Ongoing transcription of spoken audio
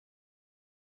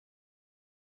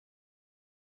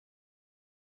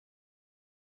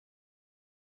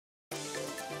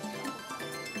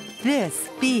This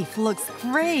beef looks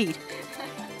great.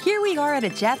 Here we are at a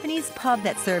Japanese pub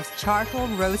that serves charcoal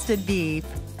roasted beef.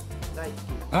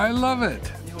 I love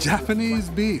it. Japanese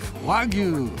beef,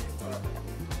 Wagyu.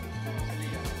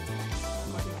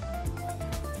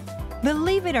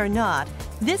 Believe it or not,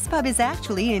 this pub is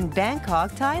actually in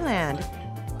Bangkok, Thailand.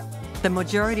 The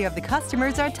majority of the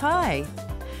customers are Thai.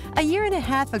 A year and a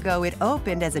half ago, it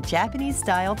opened as a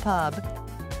Japanese-style pub.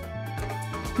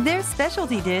 Their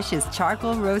specialty dish is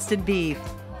charcoal roasted beef.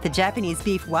 The Japanese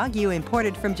beef Wagyu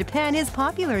imported from Japan is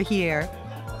popular here.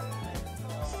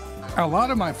 A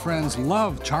lot of my friends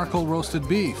love charcoal roasted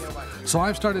beef, so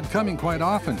I've started coming quite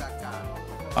often.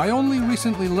 I only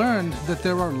recently learned that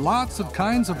there are lots of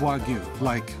kinds of Wagyu,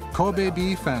 like Kobe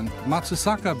beef and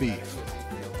Matsusaka beef.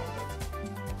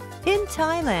 In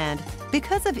Thailand,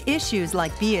 because of issues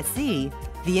like BSE,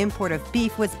 the import of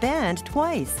beef was banned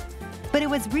twice, but it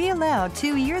was re-allowed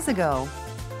 2 years ago.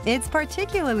 It's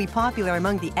particularly popular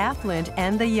among the affluent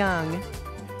and the young.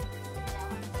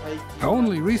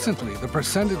 Only recently, the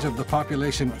percentage of the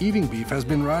population eating beef has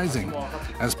been rising.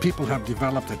 As people have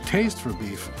developed a taste for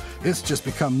beef, it's just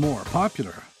become more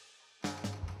popular.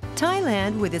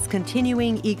 Thailand, with its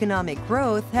continuing economic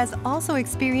growth, has also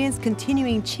experienced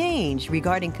continuing change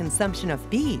regarding consumption of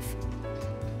beef.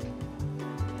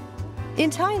 In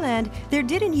Thailand, there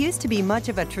didn't used to be much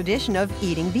of a tradition of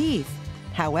eating beef.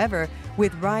 However,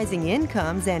 with rising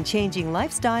incomes and changing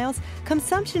lifestyles,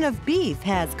 consumption of beef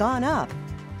has gone up.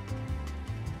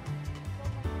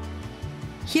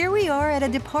 Here we are at a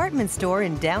department store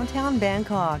in downtown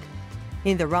Bangkok.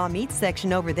 In the raw meat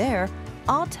section over there,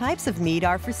 all types of meat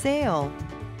are for sale.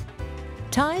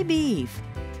 Thai beef.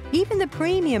 Even the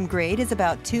premium grade is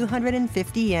about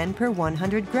 250 yen per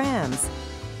 100 grams.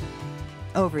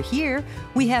 Over here,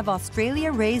 we have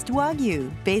Australia-raised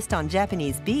Wagyu based on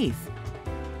Japanese beef.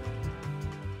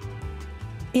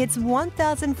 It's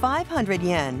 1,500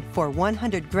 yen for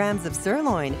 100 grams of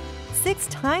sirloin, 6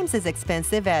 times as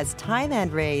expensive as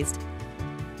Thailand-raised.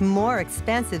 More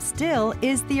expensive still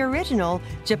is the original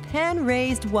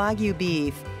Japan-raised Wagyu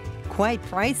beef, quite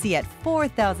pricey at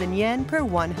 4,000 yen per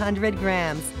 100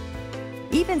 grams.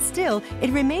 Even still, it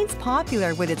remains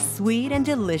popular with its sweet and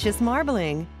delicious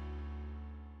marbling.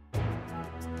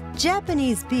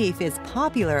 Japanese beef is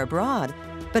popular abroad,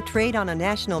 but trade on a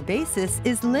national basis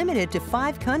is limited to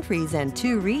 5 countries and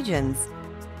 2 regions.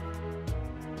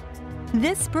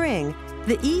 This spring,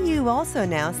 the EU also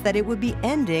announced that it would be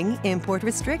ending import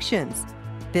restrictions.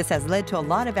 This has led to a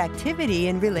lot of activity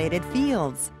in related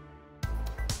fields.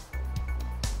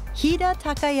 Hida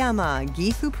Takayama,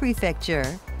 Gifu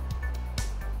Prefecture.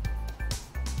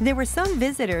 There were some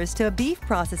visitors to a beef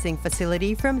processing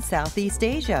facility from Southeast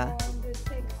Asia.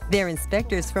 They're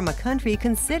inspectors from a country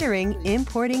considering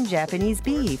importing Japanese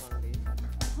beef.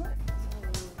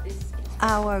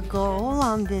 Our goal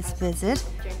on this visit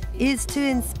is to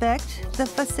inspect the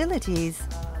facilities.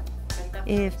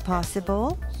 If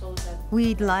possible,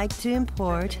 we'd like to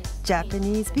import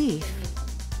Japanese beef.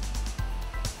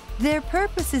 Their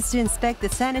purpose is to inspect the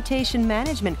sanitation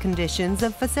management conditions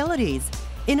of facilities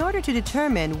in order to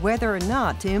determine whether or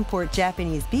not to import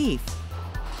Japanese beef.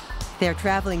 They're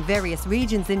traveling various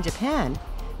regions in Japan,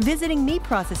 visiting meat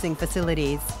processing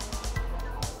facilities.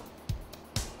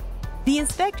 The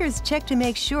inspectors check to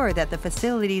make sure that the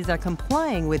facilities are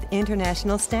complying with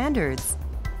international standards.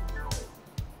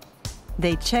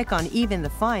 They check on even the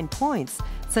fine points,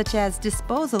 such as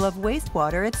disposal of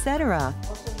wastewater, etc.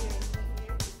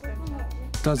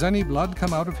 Does any blood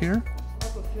come out of here?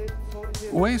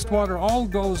 Wastewater all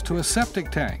goes to a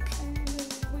septic tank.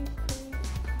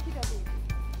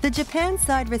 The Japan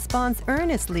side responds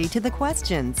earnestly to the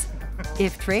questions.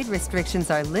 If trade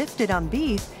restrictions are lifted on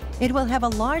beef, it will have a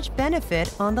large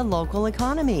benefit on the local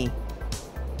economy.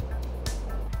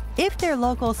 If their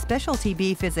local specialty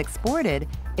beef is exported,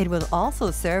 it will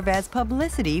also serve as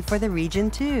publicity for the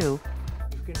region too.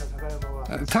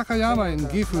 Takayama in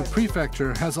Gifu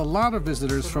Prefecture has a lot of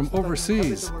visitors from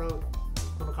overseas.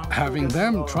 Having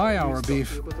them try our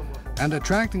beef and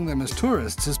attracting them as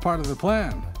tourists is part of the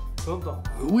plan.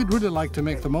 We'd really like to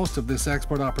make the most of this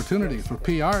export opportunity for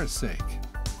PR's sake.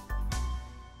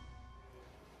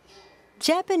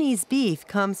 Japanese beef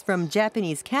comes from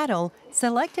Japanese cattle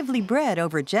selectively bred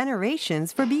over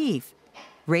generations for beef.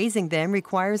 Raising them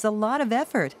requires a lot of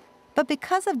effort, but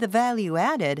because of the value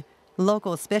added,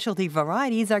 local specialty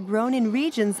varieties are grown in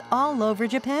regions all over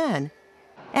Japan.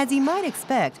 As you might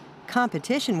expect,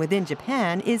 competition within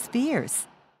Japan is fierce.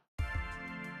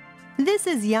 This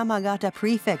is Yamagata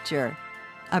Prefecture.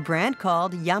 A brand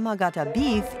called Yamagata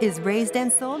Beef is raised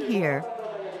and sold here.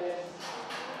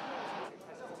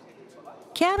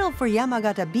 Cattle for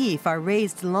Yamagata beef are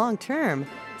raised long-term,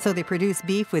 so they produce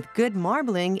beef with good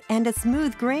marbling and a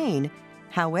smooth grain.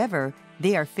 However,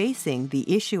 they are facing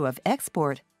the issue of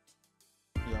export.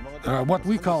 What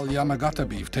we call Yamagata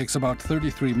beef takes about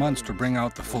 33 months to bring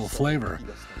out the full flavor.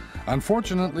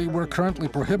 Unfortunately, we're currently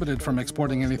prohibited from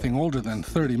exporting anything older than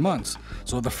 30 months,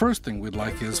 so the first thing we'd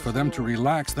like is for them to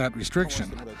relax that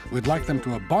restriction. We'd like them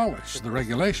to abolish the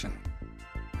regulation.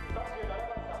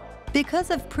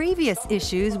 Because of previous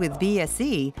issues with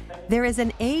BSE, there is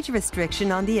an age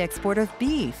restriction on the export of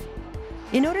beef.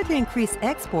 In order to increase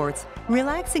exports,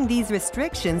 relaxing these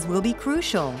restrictions will be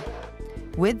crucial.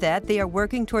 With that, they are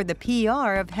working toward the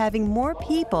PR of having more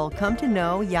people come to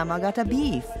know Yamagata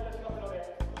beef.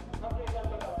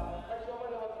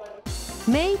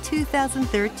 May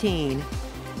 2013.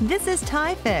 This is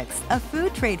ThaiFex, a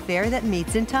food trade fair that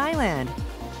meets in Thailand.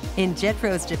 In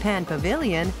Jetro's Japan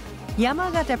Pavilion,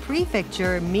 Yamagata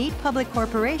Prefecture Meat Public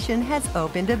Corporation has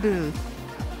opened a booth.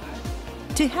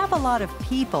 To have a lot of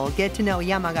people get to know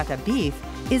Yamagata beef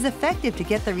is effective to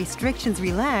get the restrictions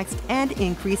relaxed and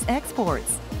increase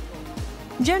exports.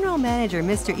 General Manager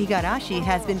Mr. Igarashi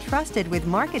has been trusted with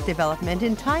market development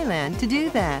in Thailand to do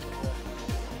that.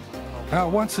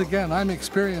 Once again, I'm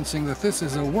experiencing that this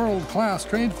is a world-class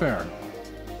trade fair.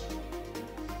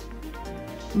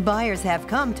 Buyers have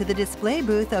come to the display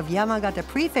booth of Yamagata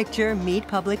Prefecture Meat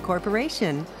Public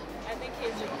Corporation. I think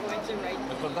he's going to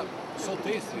write. So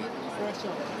tasty.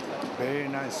 Very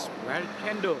nice. Very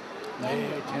tender. Very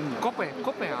tender.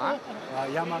 Kope, huh?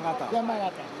 Yamagata.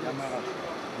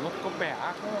 Not Kope,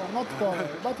 huh? Not Kobe,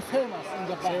 but famous in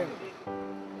Japan.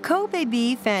 Kobe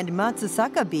beef and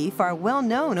Matsusaka beef are well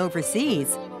known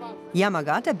overseas.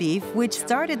 Yamagata beef, which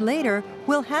started later,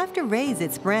 will have to raise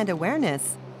its brand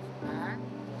awareness.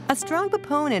 A strong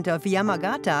proponent of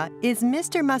Yamagata is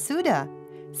Mr. Masuda,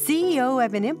 CEO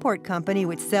of an import company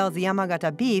which sells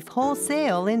Yamagata beef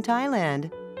wholesale in Thailand.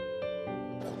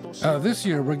 This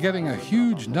year, we're getting a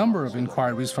huge number of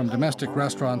inquiries from domestic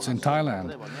restaurants in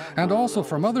Thailand, and also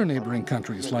from other neighboring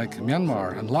countries like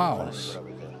Myanmar and Laos.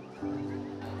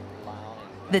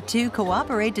 The two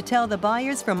cooperate to tell the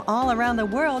buyers from all around the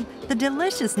world the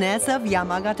deliciousness of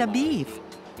Yamagata beef.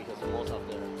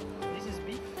 This is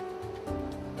beef.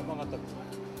 Yamagata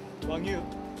Wagyu.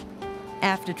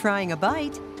 After trying a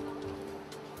bite,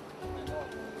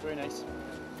 Very nice.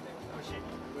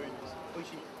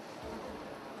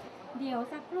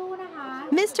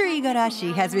 Mr.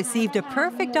 Igarashi has received a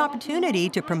perfect opportunity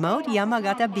to promote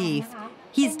Yamagata beef.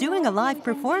 He's doing a live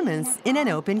performance in an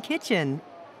open kitchen.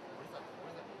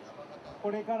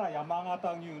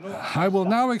 I will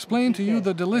now explain to you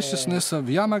the deliciousness of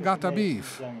Yamagata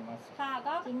beef.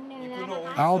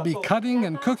 I'll be cutting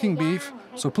and cooking beef,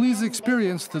 so please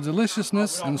experience the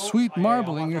deliciousness and sweet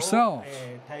marbling yourself.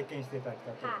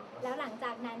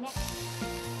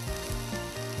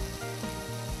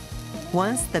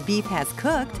 Once the beef has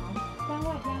cooked,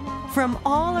 from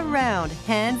all around,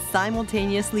 hands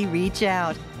simultaneously reach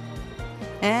out.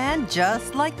 And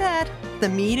just like that, the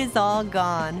meat is all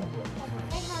gone.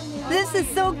 This is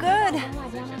so good!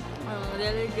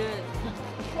 Really good.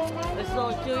 It's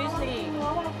so juicy.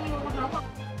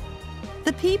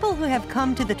 The people who have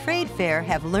come to the trade fair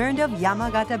have learned of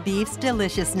Yamagata beef's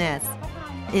deliciousness.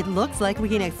 It looks like we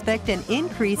can expect an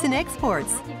increase in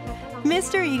exports.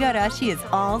 Mr. Igarashi is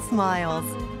all smiles.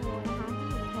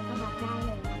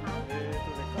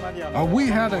 We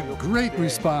had a great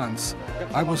response.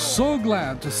 I was so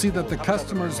glad to see that the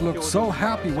customers looked so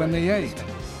happy when they ate.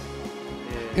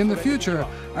 In the future,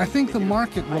 I think the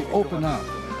market will open up.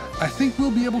 I think we'll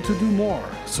be able to do more,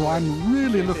 so I'm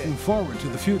really looking forward to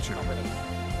the future.